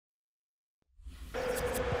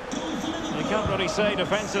usually say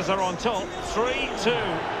defences are on top. 3-2.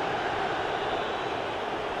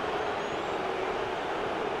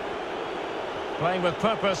 Playing with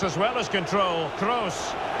purpose as well as control.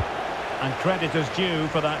 Kroos. And credit is due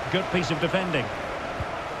for that good piece of defending.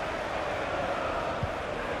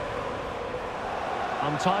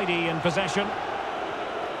 Untidy in possession.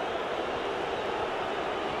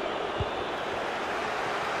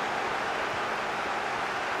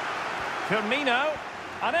 Firmino,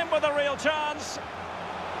 and in with a real chance.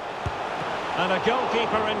 And a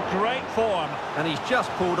goalkeeper in great form. And he's just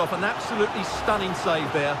pulled off an absolutely stunning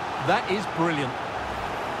save there. That is brilliant.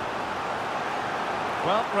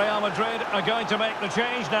 Well, Real Madrid are going to make the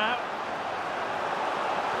change now.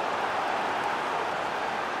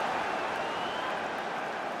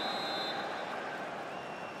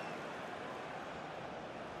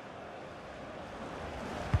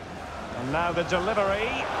 And now the delivery.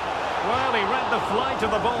 Well, he read the flight of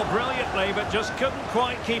the ball brilliantly, but just couldn't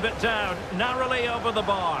quite keep it down. Narrowly over the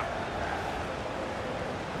bar.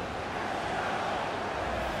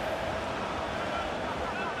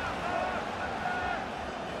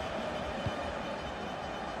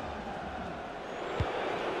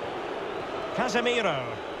 Casemiro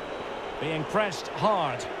being pressed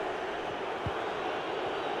hard.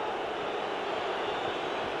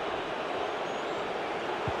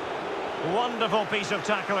 Wonderful piece of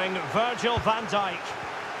tackling, Virgil van Dijk.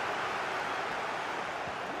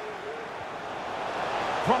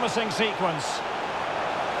 Promising sequence.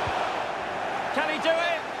 Can he do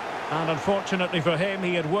it? And unfortunately for him,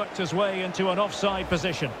 he had worked his way into an offside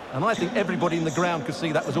position. And I think everybody in the ground could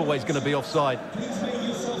see that was always going to be offside.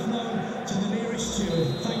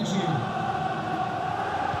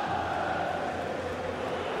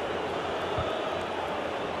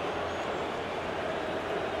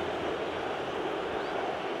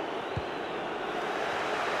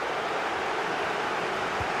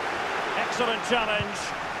 Excellent challenge.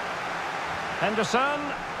 Henderson.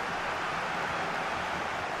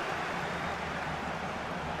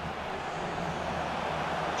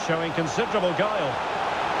 Showing considerable guile.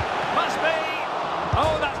 Must be!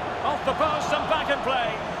 Oh, that's off the post and back in play.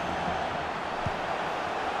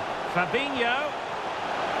 Fabinho.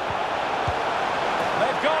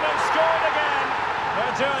 They've gone and scored again.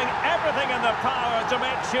 They're doing everything in their power to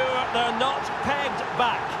make sure they're not pegged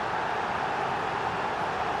back.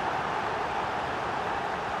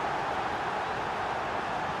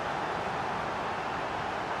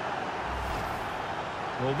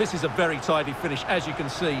 Well, this is a very tidy finish, as you can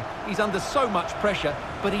see. He's under so much pressure,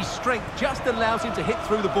 but his strength just allows him to hit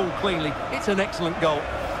through the ball cleanly. It's an excellent goal.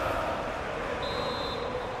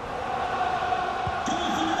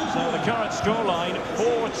 So the current scoreline,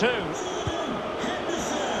 4-2.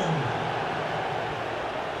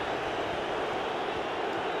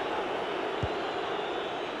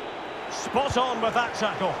 Spot on with that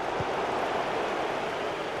tackle.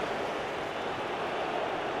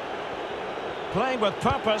 Playing with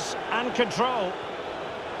purpose and control.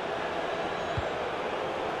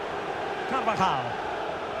 Carvajal.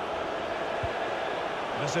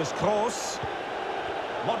 This is Kroos.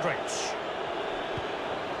 Modric.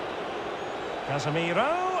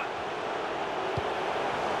 Casemiro.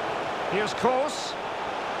 Here's Kroos.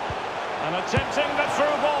 And attempting the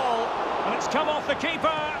through ball. And it's come off the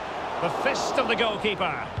keeper. The fist of the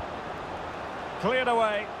goalkeeper. Cleared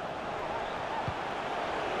away.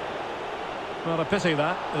 Well, a pity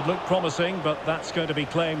that. It looked promising, but that's going to be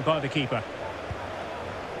claimed by the keeper.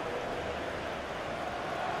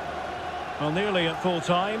 Well, nearly at full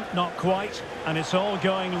time, not quite, and it's all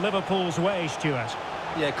going Liverpool's way, Stuart.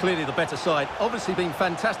 Yeah, clearly the better side. Obviously being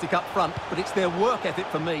fantastic up front, but it's their work ethic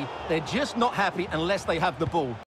for me. They're just not happy unless they have the ball.